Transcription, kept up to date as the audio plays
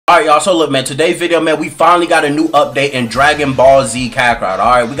Alright, y'all, so look, man, today's video, man, we finally got a new update in Dragon Ball Z Kakarot.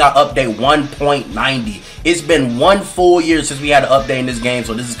 Alright, we got update 1.90. It's been 1 full year since we had an update in this game,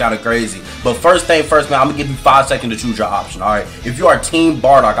 so this is kind of crazy. But first thing first, man, I'm going to give you 5 seconds to choose your option, alright? If you are Team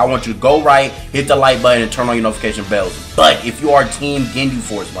Bardock, I want you to go right, hit the like button, and turn on your notification bells. But if you are Team Ginyu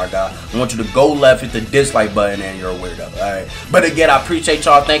Force, my guy, I want you to go left, hit the dislike button, and you're a weirdo, alright? But again, I appreciate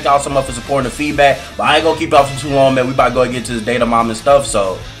y'all. Thank y'all so much for supporting the feedback. But I ain't going to keep y'all for too long, man. We about to go and get to this data mom and stuff,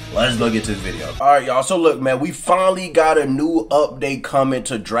 so let's go get to this video. Alright, y'all, so look, man, we finally got a new update coming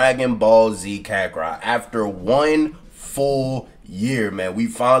to Dragon Ball Z Kakarot. After 1 full year, man, we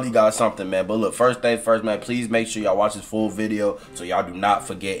finally got something, man. But look, first thing first, man, please make sure y'all watch this full video so y'all do not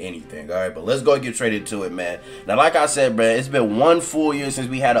forget anything. Alright, but let's go and get straight into it, man. Now, like I said, man, it's been 1 full year since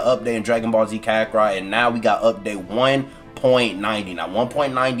we had an update in Dragon Ball Z Kakarot, and now we got update 1.90. Now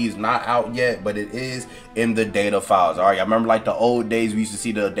 1.90 is not out yet, but it is in the data files. All right, I remember like the old days we used to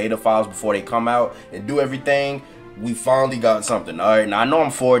see the data files before they come out and do everything. We finally got something. All right, now I know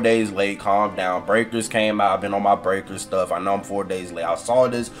I'm 4 days late. Calm down. Breakers came out. I've been on my Breakers stuff. I know I'm 4 days late. I saw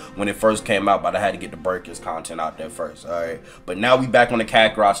this when it first came out, but I had to get the Breakers content out there first. All right, but now we back on the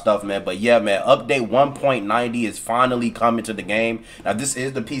Kakarot stuff, man. But yeah, man, update 1.90 is finally coming to the game. Now this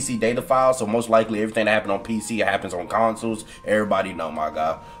is the PC data file, so most likely everything that happened on PC happens on consoles. Everybody know, my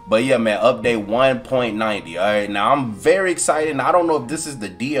guy. But yeah, man, update 1.90. All right, now I'm very excited. Now, I don't know if this is the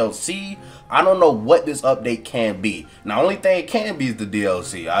DLC. I don't know what this update can be. Now, only thing it can be is the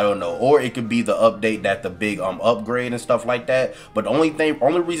DLC. I don't know, or it could be the update that the big upgrade and stuff like that. But the only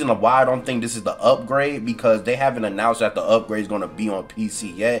reason why I don't think this is the upgrade, because they haven't announced that the upgrade is going to be on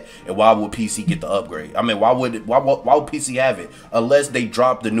PC yet. And why would PC get the upgrade? I mean, why would PC have it unless they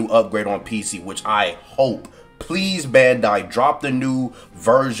drop the new upgrade on PC, which I hope. Please, Bandai, drop the new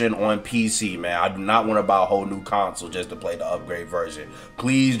version on PC, man. I do not want to buy a whole new console just to play the upgrade version.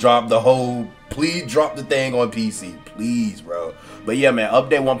 Please drop the thing on PC. Please, bro. But yeah, man,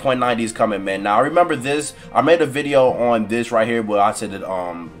 update 1.90 is coming, man. Now, I remember this. I made a video on this right here where I said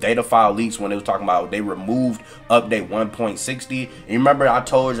that data file leaks when it was talking about they removed update 1.60. And you remember I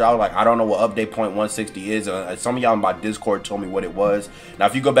told you, I was like, I don't know what update 1.60 is. Some of y'all in my Discord told me what it was. Now,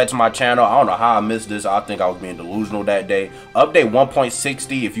 if you go back to my channel, I don't know how I missed this. I think I was being delusional that day. Update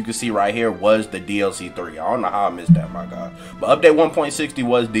 1.60, if you can see right here, was the DLC 3. I don't know how I missed that, my God. But update 1.60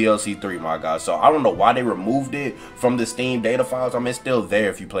 was DLC 3, my God. So I don't know why they removed it from the Steam data files. I mean, it's still there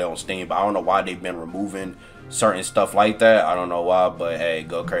if you play on Steam, but I don't know why they've been removing certain stuff like that. I don't know why, but hey,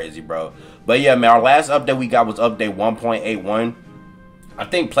 go crazy, bro. But yeah, man, our last update we got was update 1.81. I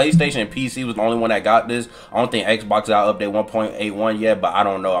think PlayStation and PC was the only one that got this. I don't think Xbox got update 1.81 yet, but I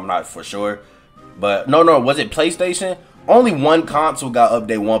don't know. I'm not for sure. But no, was it PlayStation? Only one console got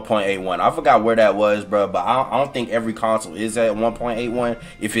update 1.81. I forgot where that was, bro, but I don't think every console is at 1.81.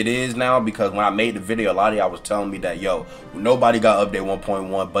 If it is now, because when I made the video, a lot of y'all was telling me that, yo, nobody got update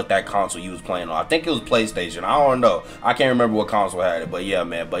 1.1 but that console you was playing on. I think it was PlayStation. I don't know. I can't remember what console had it, but yeah,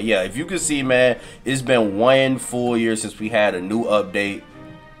 man. But yeah, if you can see, man, it's been 1 full year since we had a new update.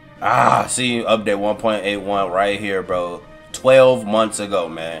 See, update 1.81 right here, bro. 12 months ago,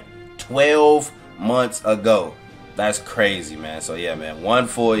 man. 12 months ago. That's crazy, man. So yeah, man, 1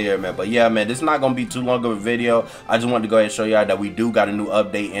 full year, man. But yeah, man, this is not gonna be too long of a video. I just wanted to go ahead and show y'all that we do got a new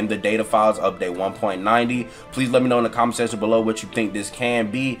update in the data files, update 1.90. Please let me know in the comment section below what you think this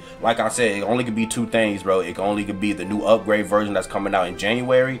can be. Like I said, it only could be 2 things, bro. It only could be the new upgrade version that's coming out in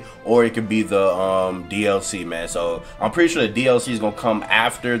January, or it could be the DLC, man. So I'm pretty sure the DLC is gonna come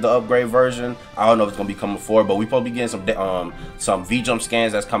after the upgrade version. I don't know if it's gonna be coming before, but we probably getting some V-Jump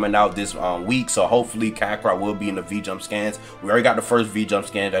scans that's coming out this week. So hopefully Kakarot will be in the V-Jump scans. We already got the first V-Jump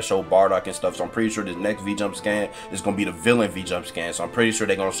scan that showed Bardock and stuff, so I'm pretty sure this next V-Jump scan is going to be the villain V-Jump scan. So I'm pretty sure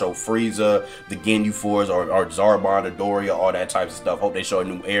they're going to show Frieza, the Ginyu Force, or Zarbon, the Doria, all that types of stuff. Hope they show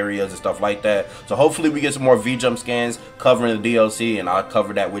new areas and stuff like that. So hopefully we get some more V-Jump scans covering the DLC, and I'll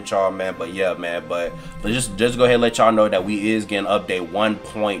cover that with y'all, man. But yeah, man, but just go ahead and let y'all know that we is getting update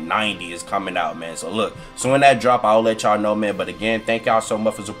 1.90 is coming out, man. So look, so when that drop, I'll let y'all know, man. But again, thank y'all so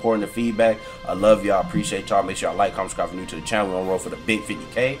much for supporting the feedback. I love y'all. Appreciate y'all. Make sure y'all like, comment, subscribe if you're new to the channel. We're on roll for the big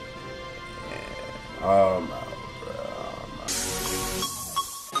 50K.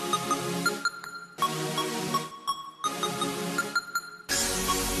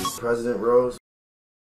 President Rose.